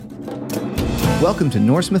Welcome to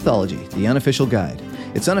Norse Mythology, the unofficial guide.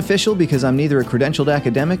 It's unofficial because I'm neither a credentialed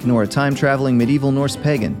academic nor a time-traveling medieval Norse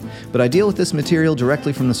pagan, but I deal with this material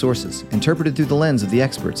directly from the sources, interpreted through the lens of the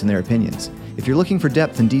experts and their opinions. If you're looking for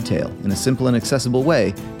depth and detail in a simple and accessible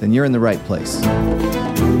way, then you're in the right place.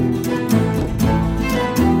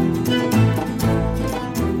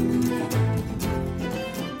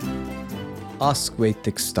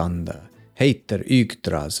 Askveitikstanda, heiter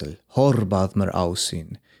Yggdrasill, horbað mer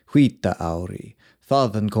ásinn, hvita ári,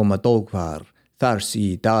 þaðan koma dógvar, þar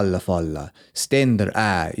sí dallafalla, stendur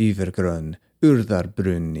yfirgrunn,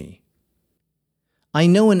 urðarbrunni. I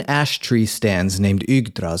know an ash tree stands named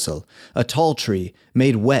Yggdrasill, a tall tree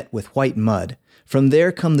made wet with white mud. From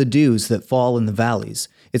there come the dews that fall in the valleys.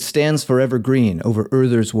 It stands forever green over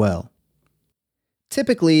Urðar's well.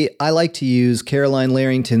 Typically, I like to use Caroline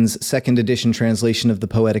Larrington's second edition translation of the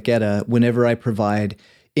Poetic Edda whenever I provide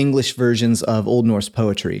English versions of Old Norse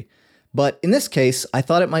poetry. But in this case, I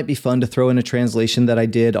thought it might be fun to throw in a translation that I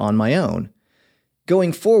did on my own.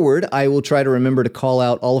 Going forward, I will try to remember to call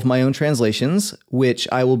out all of my own translations, which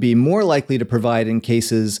I will be more likely to provide in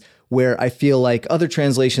cases where I feel like other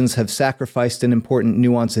translations have sacrificed an important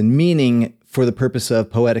nuance and meaning for the purpose of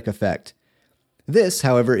poetic effect. This,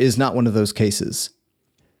 however, is not one of those cases.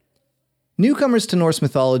 Newcomers to Norse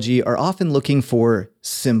mythology are often looking for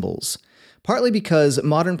symbols, partly because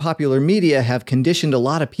modern popular media have conditioned a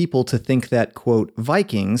lot of people to think that, quote,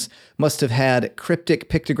 Vikings must have had cryptic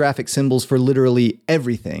pictographic symbols for literally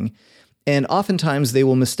everything, and oftentimes they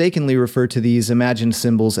will mistakenly refer to these imagined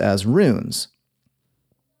symbols as runes.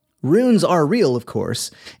 Runes are real, of course,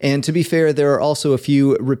 and to be fair, there are also a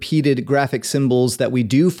few repeated graphic symbols that we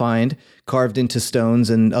do find carved into stones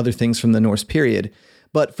and other things from the Norse period.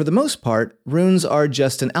 But for the most part, runes are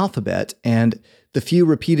just an alphabet, and the few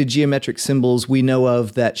repeated geometric symbols we know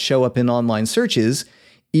of that show up in online searches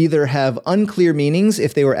either have unclear meanings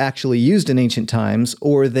if they were actually used in ancient times,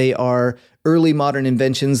 or they are early modern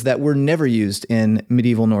inventions that were never used in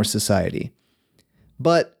medieval Norse society.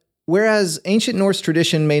 But whereas ancient Norse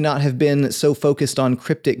tradition may not have been so focused on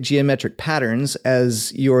cryptic geometric patterns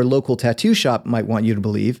as your local tattoo shop might want you to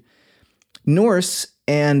believe, Norse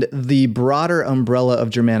and the broader umbrella of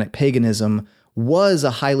Germanic paganism was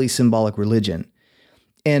a highly symbolic religion.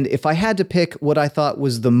 And if I had to pick what I thought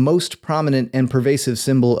was the most prominent and pervasive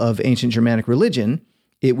symbol of ancient Germanic religion,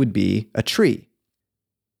 it would be a tree.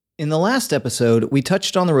 In the last episode, we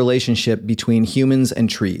touched on the relationship between humans and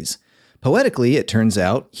trees. Poetically, it turns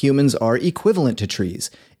out, humans are equivalent to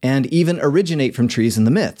trees, and even originate from trees in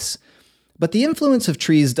the myths. But the influence of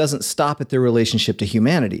trees doesn't stop at their relationship to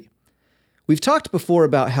humanity. We've talked before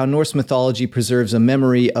about how Norse mythology preserves a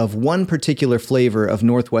memory of one particular flavor of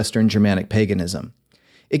northwestern Germanic paganism.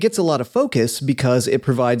 It gets a lot of focus because it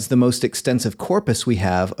provides the most extensive corpus we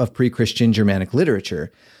have of pre-Christian Germanic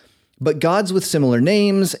literature. But gods with similar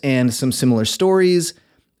names and some similar stories,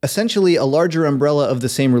 essentially a larger umbrella of the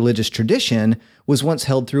same religious tradition, was once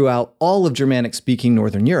held throughout all of Germanic-speaking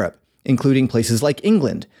Northern Europe, including places like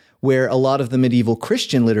England, where a lot of the medieval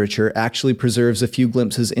Christian literature actually preserves a few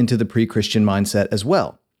glimpses into the pre-Christian mindset as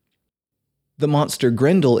well. The monster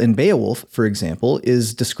Grendel in Beowulf, for example,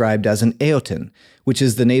 is described as an Eotun, which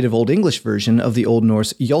is the native Old English version of the Old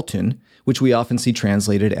Norse Jotun, which we often see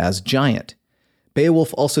translated as giant.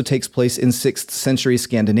 Beowulf also takes place in 6th century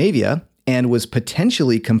Scandinavia and was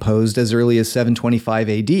potentially composed as early as 725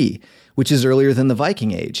 AD, which is earlier than the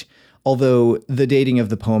Viking Age, although the dating of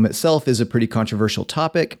the poem itself is a pretty controversial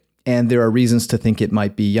topic, and there are reasons to think it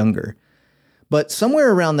might be younger. But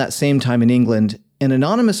somewhere around that same time in England, an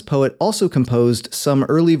anonymous poet also composed some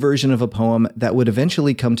early version of a poem that would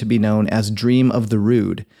eventually come to be known as Dream of the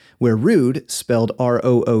Rood, where rood, spelled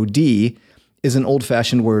R-O-O-D, is an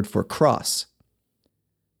old-fashioned word for cross.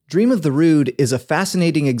 Dream of the Rood is a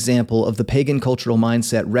fascinating example of the pagan cultural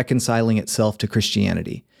mindset reconciling itself to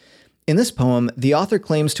Christianity. In this poem, the author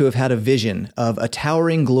claims to have had a vision of a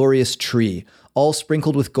towering, glorious tree, all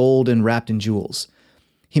sprinkled with gold and wrapped in jewels.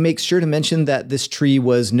 He makes sure to mention that this tree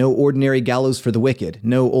was no ordinary gallows for the wicked,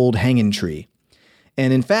 no old hanging tree.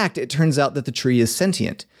 And in fact, it turns out that the tree is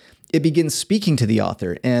sentient. It begins speaking to the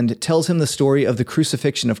author and tells him the story of the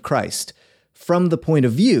crucifixion of Christ from the point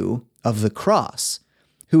of view of the cross,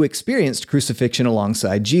 who experienced crucifixion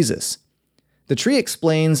alongside Jesus. The tree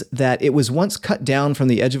explains that it was once cut down from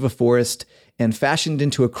the edge of a forest and fashioned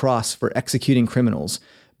into a cross for executing criminals,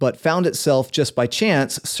 but found itself just by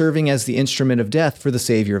chance serving as the instrument of death for the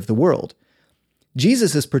Savior of the world.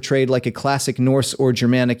 Jesus is portrayed like a classic Norse or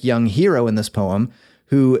Germanic young hero in this poem,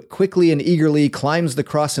 who quickly and eagerly climbs the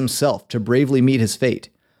cross himself to bravely meet his fate.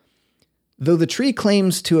 Though the tree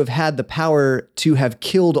claims to have had the power to have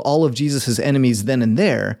killed all of Jesus' enemies then and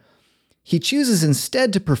there, he chooses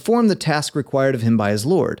instead to perform the task required of him by his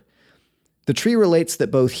Lord. The tree relates that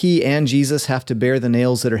both he and Jesus have to bear the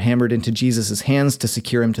nails that are hammered into Jesus' hands to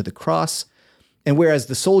secure him to the cross, and whereas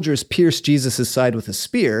the soldiers pierce Jesus' side with a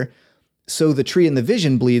spear, so the tree in the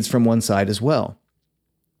vision bleeds from one side as well.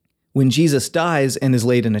 When Jesus dies and is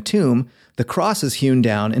laid in a tomb, the cross is hewn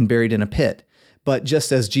down and buried in a pit. But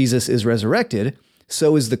just as Jesus is resurrected,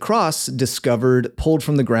 so is the cross discovered, pulled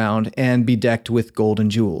from the ground, and bedecked with gold and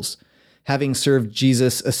jewels. Having served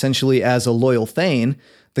Jesus essentially as a loyal thane,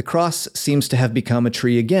 the cross seems to have become a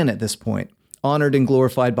tree again at this point, honored and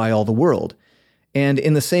glorified by all the world. And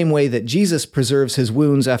in the same way that Jesus preserves his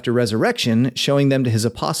wounds after resurrection, showing them to his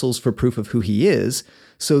apostles for proof of who he is,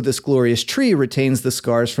 so this glorious tree retains the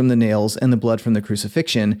scars from the nails and the blood from the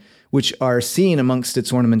crucifixion, which are seen amongst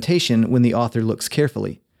its ornamentation when the author looks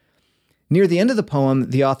carefully. Near the end of the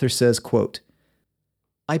poem, the author says, quote,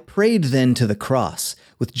 "I prayed then to the cross,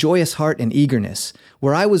 with joyous heart and eagerness.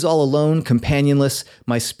 Where I was all alone, companionless,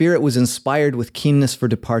 my spirit was inspired with keenness for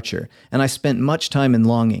departure, and I spent much time in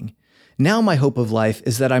longing. Now my hope of life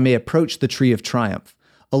is that I may approach the tree of triumph.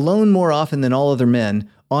 Alone more often than all other men,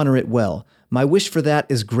 honor it well. My wish for that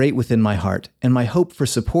is great within my heart, and my hope for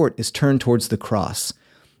support is turned towards the cross.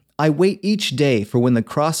 I wait each day for when the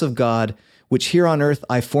cross of God, which here on earth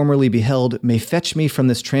I formerly beheld, may fetch me from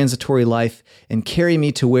this transitory life and carry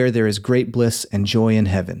me to where there is great bliss and joy in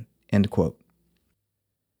heaven." End quote.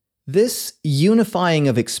 This unifying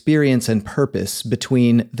of experience and purpose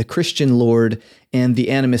between the Christian Lord and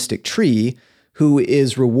the animistic tree, who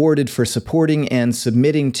is rewarded for supporting and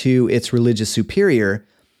submitting to its religious superior,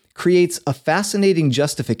 creates a fascinating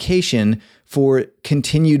justification for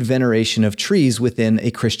continued veneration of trees within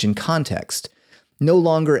a Christian context, no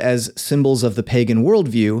longer as symbols of the pagan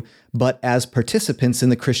worldview, but as participants in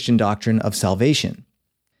the Christian doctrine of salvation.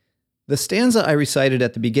 The stanza I recited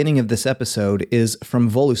at the beginning of this episode is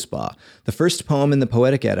from Völuspá, the first poem in the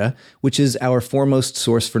Poetic Edda, which is our foremost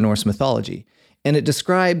source for Norse mythology, and it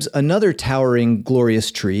describes another towering,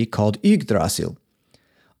 glorious tree called Yggdrasill.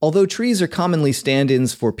 Although trees are commonly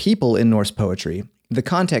stand-ins for people in Norse poetry, the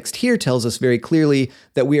context here tells us very clearly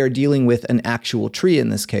that we are dealing with an actual tree in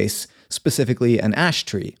this case, specifically an ash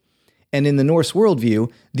tree. And in the Norse worldview,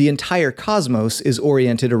 the entire cosmos is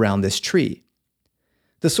oriented around this tree.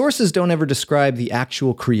 The sources don't ever describe the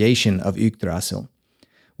actual creation of Yggdrasill.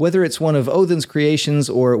 Whether it's one of Odin's creations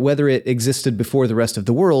or whether it existed before the rest of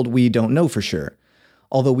the world, we don't know for sure.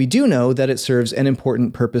 Although we do know that it serves an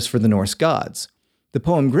important purpose for the Norse gods. The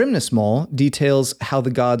poem Grimnismal details how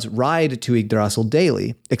the gods ride to Yggdrasill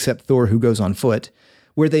daily, except Thor who goes on foot,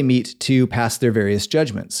 where they meet to pass their various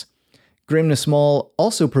judgments. Grimnismal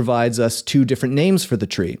also provides us two different names for the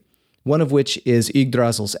tree, one of which is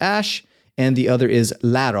Yggdrasill's ash, and the other is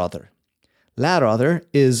Larodr. Larodr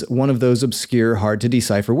is one of those obscure,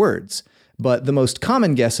 hard-to-decipher words, but the most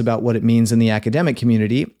common guess about what it means in the academic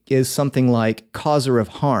community is something like causer of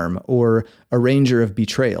harm or arranger of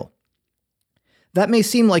betrayal. That may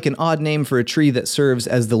seem like an odd name for a tree that serves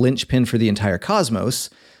as the linchpin for the entire cosmos,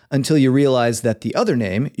 until you realize that the other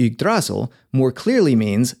name, Yggdrasil, more clearly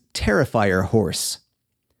means terrifier horse.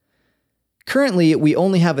 Currently, we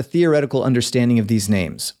only have a theoretical understanding of these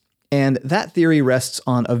names, and that theory rests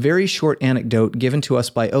on a very short anecdote given to us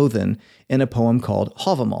by Odin in a poem called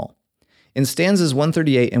Havamal. In stanzas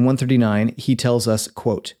 138 and 139, he tells us,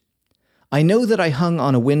 quote, "I know that I hung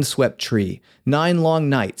on a wind-swept tree, 9 long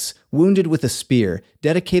nights, wounded with a spear,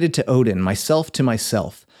 dedicated to Odin, myself to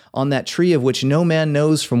myself, on that tree of which no man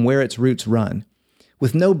knows from where its roots run.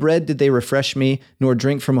 With no bread did they refresh me, nor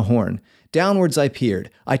drink from a horn. Downwards I peered,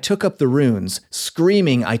 I took up the runes,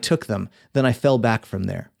 screaming I took them, then I fell back from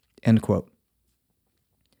there." End quote.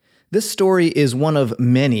 This story is one of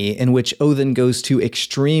many in which Odin goes to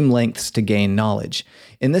extreme lengths to gain knowledge.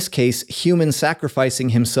 In this case, human sacrificing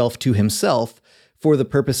himself to himself for the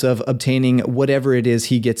purpose of obtaining whatever it is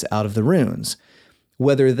he gets out of the runes.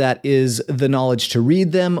 Whether that is the knowledge to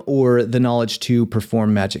read them or the knowledge to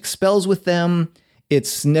perform magic spells with them,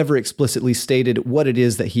 it's never explicitly stated what it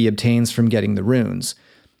is that he obtains from getting the runes.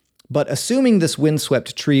 But assuming this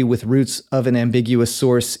windswept tree with roots of an ambiguous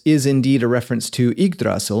source is indeed a reference to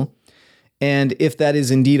Yggdrasil, and if that is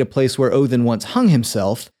indeed a place where Odin once hung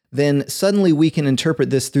himself, then suddenly we can interpret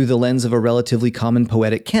this through the lens of a relatively common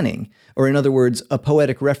poetic kenning, or in other words, a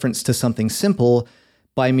poetic reference to something simple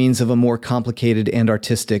by means of a more complicated and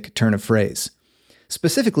artistic turn of phrase.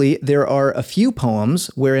 Specifically, there are a few poems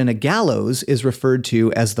wherein a gallows is referred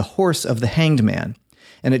to as the horse of the hanged man,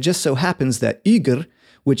 and it just so happens that Ygr,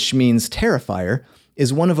 which means terrifier,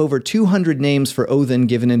 is one of over 200 names for Odin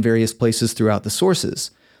given in various places throughout the sources.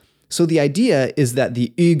 So the idea is that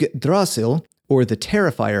the Yggdrasill, or the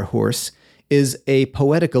Terrifier horse, is a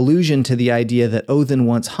poetic allusion to the idea that Odin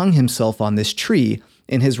once hung himself on this tree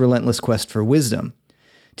in his relentless quest for wisdom.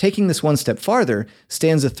 Taking this one step farther,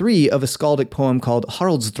 stanza 3 of a skaldic poem called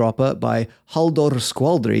Haraldsdrápa by Halldór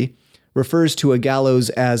Squaldri refers to a gallows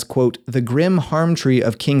as, quote, the grim harm tree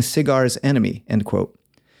of King Sigar's enemy, end quote.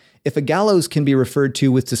 If a gallows can be referred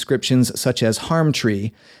to with descriptions such as harm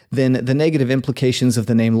tree, then the negative implications of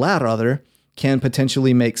the name Láráðr can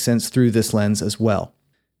potentially make sense through this lens as well.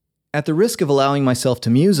 At the risk of allowing myself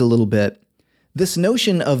to muse a little bit, this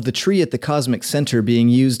notion of the tree at the cosmic center being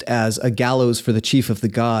used as a gallows for the chief of the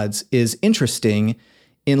gods is interesting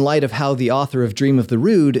in light of how the author of Dream of the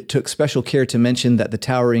Rood took special care to mention that the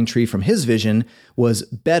towering tree from his vision was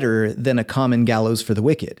better than a common gallows for the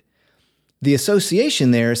wicked. The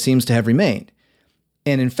association there seems to have remained.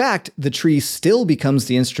 And in fact, the tree still becomes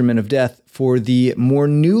the instrument of death for the more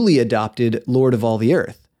newly adopted Lord of all the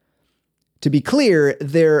earth. To be clear,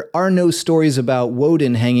 there are no stories about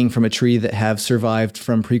Woden hanging from a tree that have survived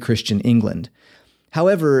from pre-Christian England.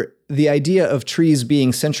 However, the idea of trees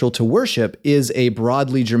being central to worship is a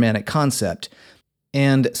broadly Germanic concept,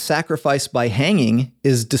 and sacrifice by hanging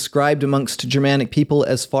is described amongst Germanic people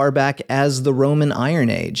as far back as the Roman Iron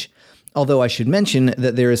Age, although I should mention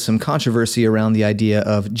that there is some controversy around the idea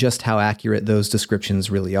of just how accurate those descriptions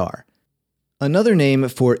really are. Another name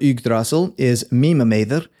for Yggdrasill is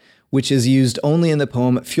Mímameðr, which is used only in the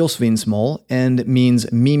poem Fjósvínsmál and means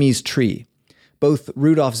Mimi's tree. Both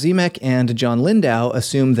Rudolf Ziemek and John Lindau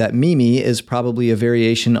assume that Mimi is probably a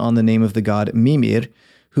variation on the name of the god Mimir,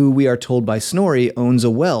 who we are told by Snorri owns a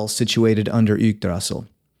well situated under Yggdrasill.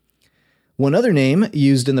 One other name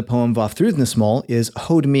used in the poem Vafthrûdnismál is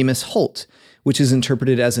Hódmímis Holt, which is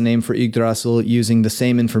interpreted as a name for Yggdrasill using the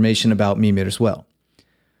same information about Mimir as well.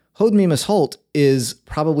 Hódmímis Holt is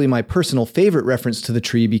probably my personal favorite reference to the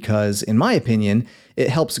tree because, in my opinion, it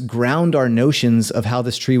helps ground our notions of how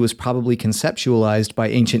this tree was probably conceptualized by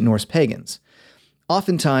ancient Norse pagans.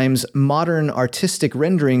 Oftentimes, modern artistic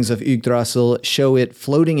renderings of Yggdrasill show it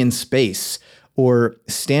floating in space or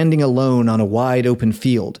standing alone on a wide open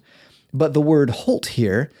field. But the word holt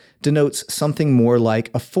here denotes something more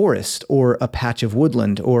like a forest or a patch of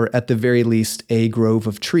woodland, or at the very least, a grove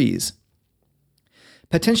of trees.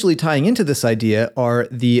 Potentially tying into this idea are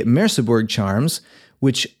the Merseburg charms,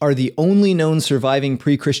 which are the only known surviving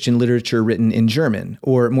pre-Christian literature written in German,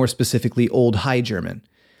 or more specifically Old High German.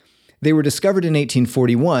 They were discovered in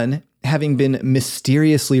 1841, having been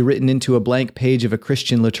mysteriously written into a blank page of a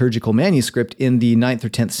Christian liturgical manuscript in the 9th or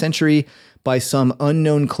 10th century by some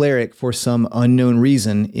unknown cleric for some unknown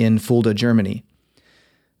reason in Fulda, Germany.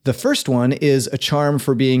 The first one is a charm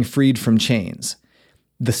for being freed from chains.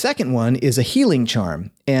 The second one is a healing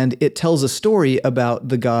charm, and it tells a story about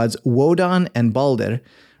the gods Wodan and Balder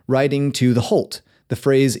riding to the Holt. The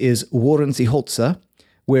phrase is Woren sie Holtsa,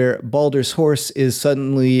 where Balder's horse is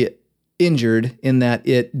suddenly injured in that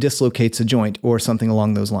it dislocates a joint or something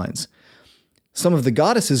along those lines. Some of the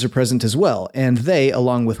goddesses are present as well, and they,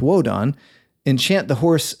 along with Wodan, enchant the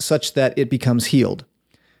horse such that it becomes healed.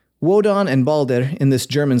 Wodan and Balder in this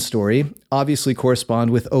German story obviously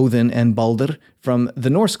correspond with Odin and Balder from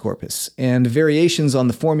the Norse corpus, and variations on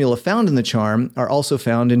the formula found in the charm are also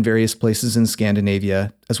found in various places in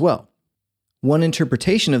Scandinavia as well. One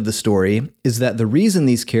interpretation of the story is that the reason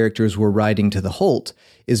these characters were riding to the Holt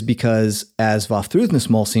is because, as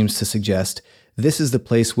Vafthrûdnismál seems to suggest, this is the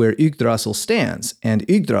place where Yggdrasill stands, and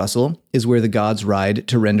Yggdrasill is where the gods ride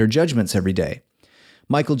to render judgments every day.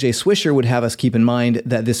 Michael J. Swisher would have us keep in mind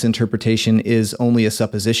that this interpretation is only a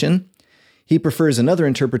supposition. He prefers another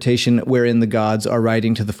interpretation wherein the gods are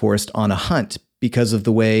riding to the forest on a hunt because of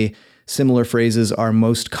the way similar phrases are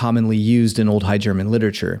most commonly used in Old High German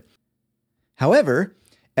literature. However,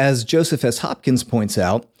 as Joseph S. Hopkins points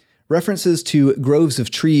out, references to groves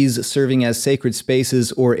of trees serving as sacred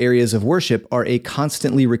spaces or areas of worship are a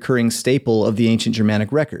constantly recurring staple of the ancient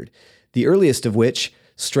Germanic record, the earliest of which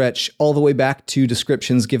stretch all the way back to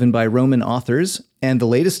descriptions given by Roman authors, and the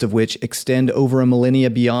latest of which extend over a millennia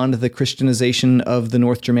beyond the Christianization of the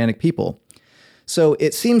North Germanic people. So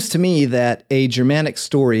it seems to me that a Germanic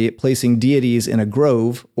story placing deities in a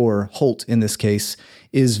grove, or holt in this case,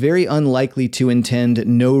 is very unlikely to intend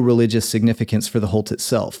no religious significance for the holt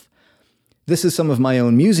itself. This is some of my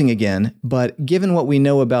own musing again, but given what we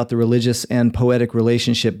know about the religious and poetic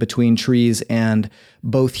relationship between trees and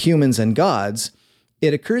both humans and gods,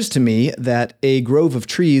 it occurs to me that a grove of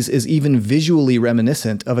trees is even visually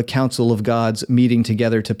reminiscent of a council of gods meeting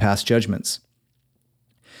together to pass judgments.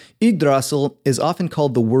 Yggdrasil is often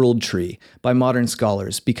called the world tree by modern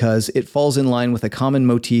scholars because it falls in line with a common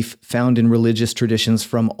motif found in religious traditions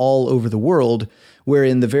from all over the world,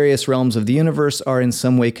 wherein the various realms of the universe are in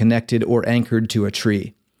some way connected or anchored to a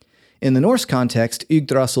tree. In the Norse context,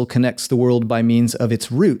 Yggdrasil connects the world by means of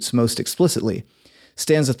its roots most explicitly.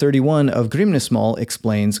 Stanza 31 of Grimnismal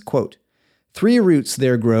explains, quote, "Three roots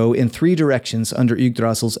there grow in three directions under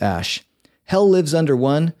Yggdrasil's ash. Hell lives under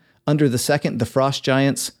one, under the second the frost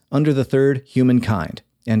giants, under the third humankind."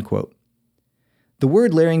 End quote. The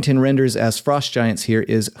word Larrington renders as frost giants here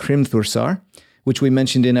is Hrimthursar, which we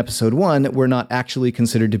mentioned in episode 1 were not actually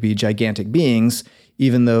considered to be gigantic beings,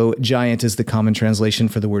 even though giant is the common translation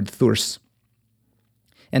for the word Thurs.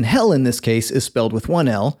 And hell in this case is spelled with one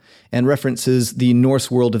L and references the Norse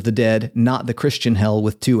world of the dead, not the Christian hell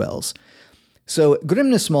with two L's. So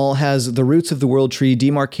Grimnismal has the roots of the world tree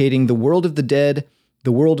demarcating the world of the dead,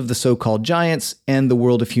 the world of the so-called giants, and the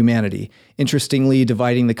world of humanity, interestingly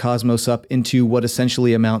dividing the cosmos up into what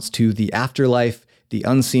essentially amounts to the afterlife, the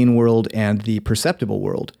unseen world, and the perceptible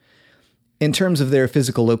world. In terms of their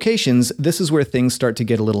physical locations, this is where things start to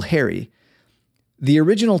get a little hairy. The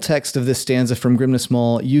original text of this stanza from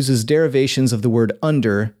Grimnismal uses derivations of the word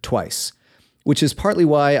under twice, which is partly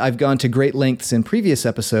why I've gone to great lengths in previous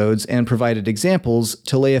episodes and provided examples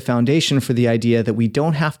to lay a foundation for the idea that we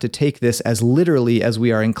don't have to take this as literally as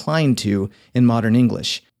we are inclined to in modern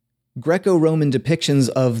English. Greco-Roman depictions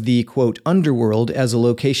of the, quote, underworld as a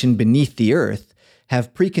location beneath the earth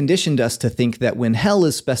have preconditioned us to think that when hell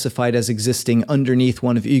is specified as existing underneath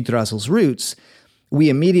one of Yggdrasil's roots, we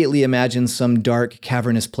immediately imagine some dark,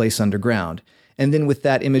 cavernous place underground. And then with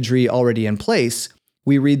that imagery already in place,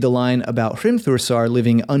 we read the line about Hrimthursar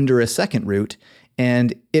living under a second root,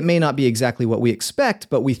 and it may not be exactly what we expect,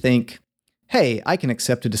 but we think, hey, I can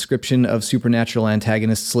accept a description of supernatural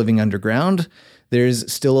antagonists living underground. There's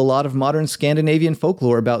still a lot of modern Scandinavian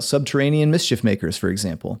folklore about subterranean mischief makers, for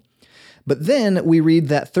example. But then we read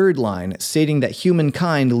that third line, stating that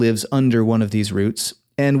humankind lives under one of these roots,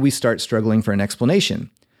 and we start struggling for an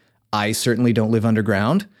explanation. I certainly don't live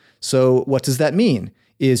underground, so what does that mean?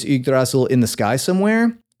 Is Yggdrasil in the sky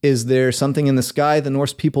somewhere? Is there something in the sky the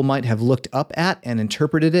Norse people might have looked up at and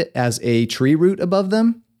interpreted it as a tree root above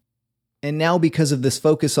them? And now, because of this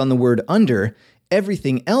focus on the word under,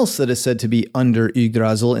 everything else that is said to be under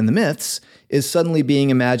Yggdrasil in the myths is suddenly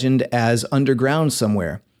being imagined as underground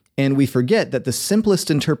somewhere. And we forget that the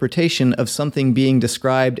simplest interpretation of something being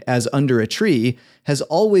described as under a tree has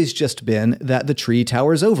always just been that the tree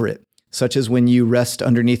towers over it, such as when you rest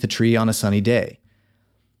underneath a tree on a sunny day.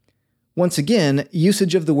 Once again,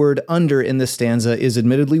 usage of the word under in this stanza is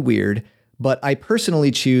admittedly weird, but I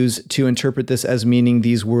personally choose to interpret this as meaning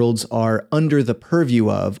these worlds are under the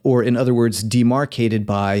purview of, or in other words, demarcated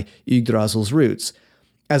by Yggdrasil's roots,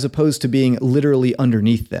 as opposed to being literally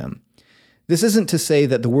underneath them. This isn't to say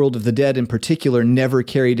that the world of the dead in particular never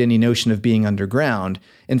carried any notion of being underground.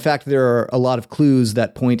 In fact, there are a lot of clues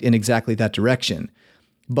that point in exactly that direction.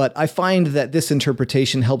 But I find that this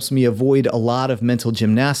interpretation helps me avoid a lot of mental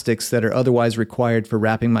gymnastics that are otherwise required for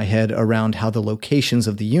wrapping my head around how the locations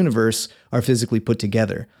of the universe are physically put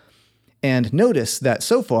together. And notice that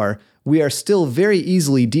so far, we are still very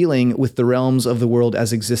easily dealing with the realms of the world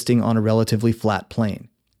as existing on a relatively flat plane.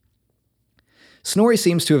 Snorri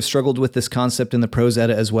seems to have struggled with this concept in the prose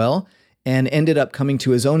Edda as well, and ended up coming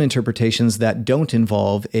to his own interpretations that don't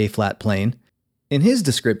involve a flat plane. In his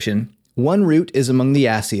description, one root is among the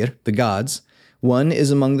Asir, the gods, one is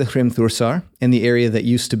among the Hrimthursar, in the area that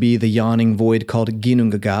used to be the yawning void called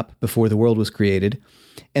Ginnungagap before the world was created,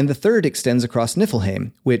 and the third extends across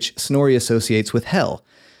Niflheim, which Snorri associates with hell.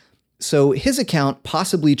 So his account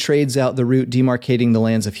possibly trades out the root demarcating the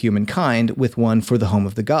lands of humankind with one for the home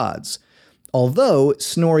of the gods. Although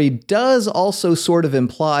Snorri does also sort of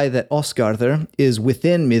imply that Osgarðr is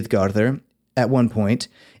within Midgarðr at one point,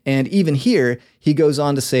 and even here he goes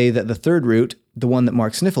on to say that the third root, the one that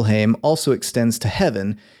marks Niflheim, also extends to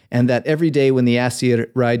heaven, and that every day when the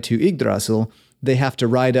Asir ride to Yggdrasil, they have to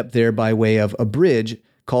ride up there by way of a bridge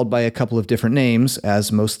called by a couple of different names,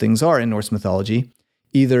 as most things are in Norse mythology,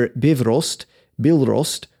 either Bifrost,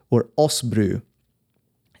 Bilrost, or Osbru.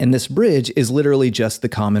 And this bridge is literally just the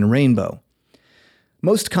common rainbow.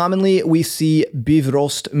 Most commonly, we see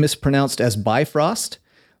Bifrost mispronounced as Bifrost,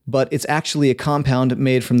 but it's actually a compound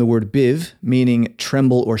made from the word biv, meaning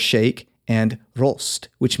tremble or shake, and rost,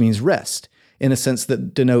 which means rest, in a sense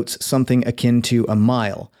that denotes something akin to a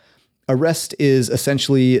mile. A rest is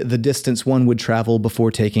essentially the distance one would travel before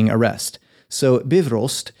taking a rest. So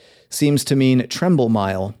Bifrost seems to mean tremble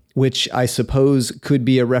mile, which I suppose could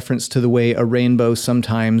be a reference to the way a rainbow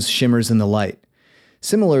sometimes shimmers in the light.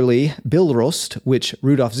 Similarly, Billrost, which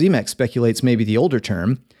Rudolf Ziemek speculates may be the older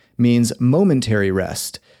term, means momentary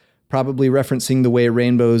rest, probably referencing the way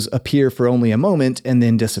rainbows appear for only a moment and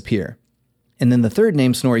then disappear. And then the third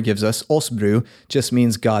name Snorri gives us, Osbru, just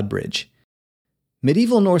means God bridge.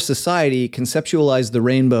 Medieval Norse society conceptualized the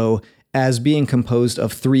rainbow as being composed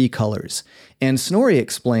of 3 colors, and Snorri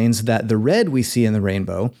explains that the red we see in the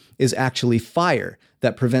rainbow is actually fire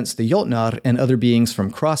that prevents the Jotnar and other beings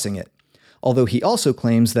from crossing it, although he also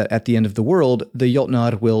claims that at the end of the world, the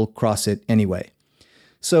Jotnar will cross it anyway.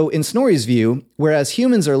 So in Snorri's view, whereas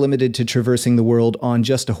humans are limited to traversing the world on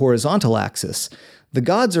just a horizontal axis, the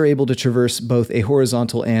gods are able to traverse both a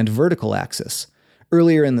horizontal and vertical axis.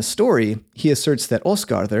 Earlier in the story, he asserts that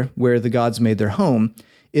Osgarðr, where the gods made their home,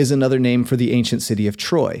 is another name for the ancient city of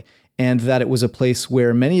Troy, and that it was a place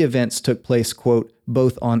where many events took place, quote,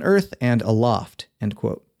 both on earth and aloft, end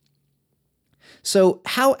quote. So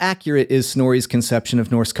how accurate is Snorri's conception of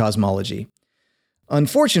Norse cosmology?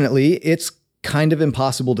 Unfortunately, it's kind of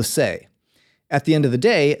impossible to say. At the end of the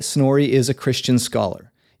day, Snorri is a Christian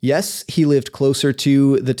scholar. Yes, he lived closer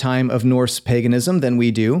to the time of Norse paganism than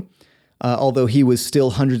we do, although he was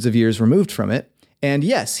still hundreds of years removed from it. And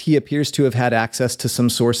yes, he appears to have had access to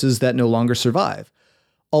some sources that no longer survive,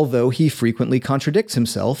 although he frequently contradicts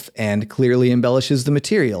himself and clearly embellishes the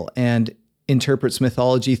material and interprets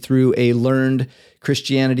mythology through a learned,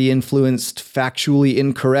 Christianity-influenced, factually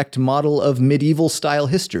incorrect model of medieval-style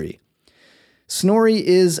history. Snorri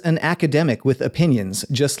is an academic with opinions,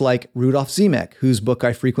 just like Rudolf Ziemek, whose book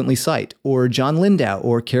I frequently cite, or John Lindau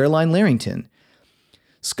or Caroline Larrington.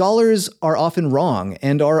 Scholars are often wrong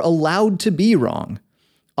and are allowed to be wrong.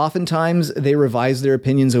 Oftentimes, they revise their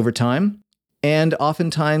opinions over time, and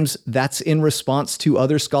oftentimes that's in response to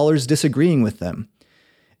other scholars disagreeing with them.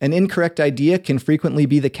 An incorrect idea can frequently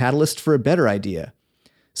be the catalyst for a better idea.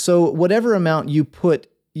 So whatever amount you put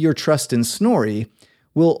your trust in Snorri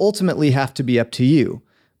will ultimately have to be up to you.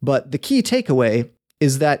 But the key takeaway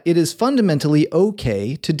is that it is fundamentally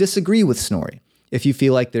okay to disagree with Snorri if you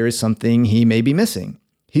feel like there is something he may be missing.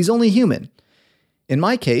 He's only human. In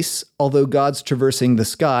my case, although gods traversing the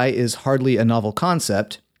sky is hardly a novel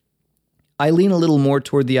concept, I lean a little more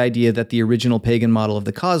toward the idea that the original pagan model of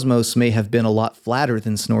the cosmos may have been a lot flatter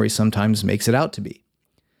than Snorri sometimes makes it out to be.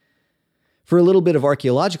 For a little bit of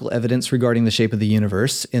archaeological evidence regarding the shape of the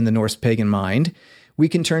universe in the Norse pagan mind, we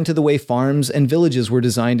can turn to the way farms and villages were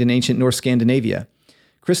designed in ancient Norse Scandinavia.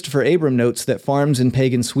 Christopher Abram notes that farms in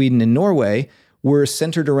pagan Sweden and Norway were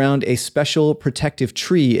centered around a special protective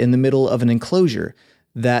tree in the middle of an enclosure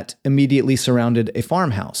that immediately surrounded a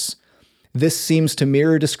farmhouse. This seems to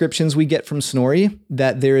mirror descriptions we get from Snorri,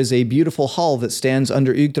 that there is a beautiful hall that stands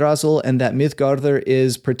under Yggdrasill and that Midgardr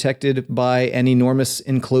is protected by an enormous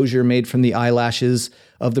enclosure made from the eyelashes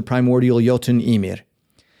of the primordial Jotun Ymir.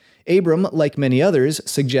 Abram, like many others,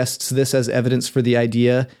 suggests this as evidence for the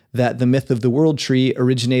idea that the myth of the world tree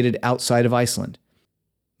originated outside of Iceland.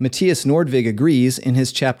 Matthias Nordvig agrees in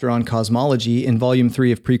his chapter on cosmology in Volume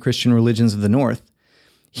 3 of Pre-Christian Religions of the North.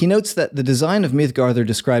 He notes that the design of Midgardr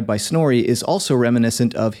described by Snorri is also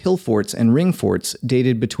reminiscent of hill forts and ring forts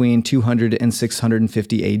dated between 200 and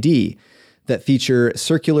 650 AD that feature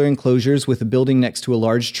circular enclosures with a building next to a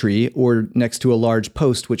large tree or next to a large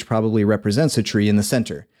post which probably represents a tree in the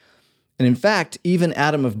center. And in fact, even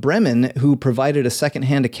Adam of Bremen, who provided a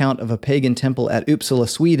second-hand account of a pagan temple at Uppsala,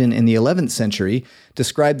 Sweden in the 11th century,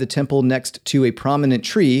 described the temple next to a prominent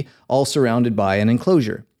tree, all surrounded by an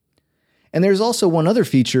enclosure. And there's also one other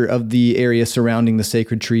feature of the area surrounding the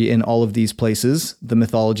sacred tree in all of these places, the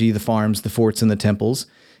mythology, the farms, the forts, and the temples,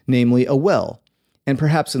 namely a well, and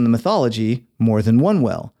perhaps in the mythology, more than one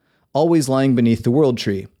well, always lying beneath the world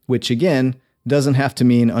tree, which again, doesn't have to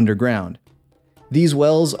mean underground. These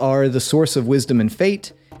wells are the source of wisdom and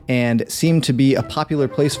fate, and seem to be a popular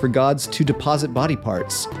place for gods to deposit body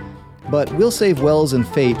parts. But we'll save wells and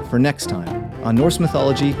fate for next time on Norse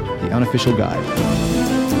Mythology, the Unofficial Guide.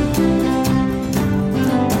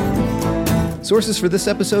 Sources for this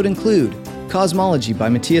episode include Cosmology by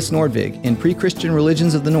Matthias Nordvig in Pre-Christian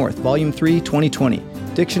Religions of the North, Volume 3, 2020.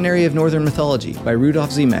 Dictionary of Northern Mythology by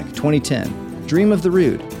Rudolf Ziemek, 2010. Dream of the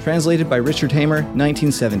Rood, translated by Richard Hamer,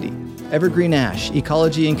 1970. Evergreen Ash,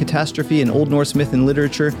 Ecology and Catastrophe in Old Norse Myth and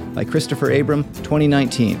Literature by Christopher Abram,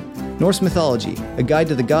 2019. Norse Mythology, A Guide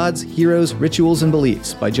to the Gods, Heroes, Rituals, and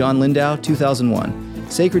Beliefs by John Lindau, 2001.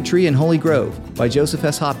 Sacred Tree and Holy Grove by Joseph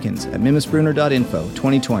S. Hopkins at mimisbrunner.info,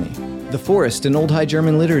 2020. The Forest in Old High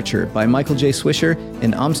German Literature by Michael J. Swisher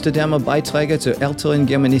in Amsterdamer Beiträge zur älteren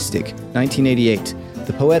Germanistik, 1988.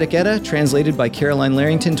 The Poetic Edda, translated by Caroline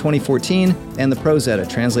Larrington, 2014, and the Prose Edda,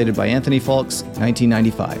 translated by Anthony Falks,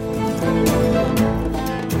 1995.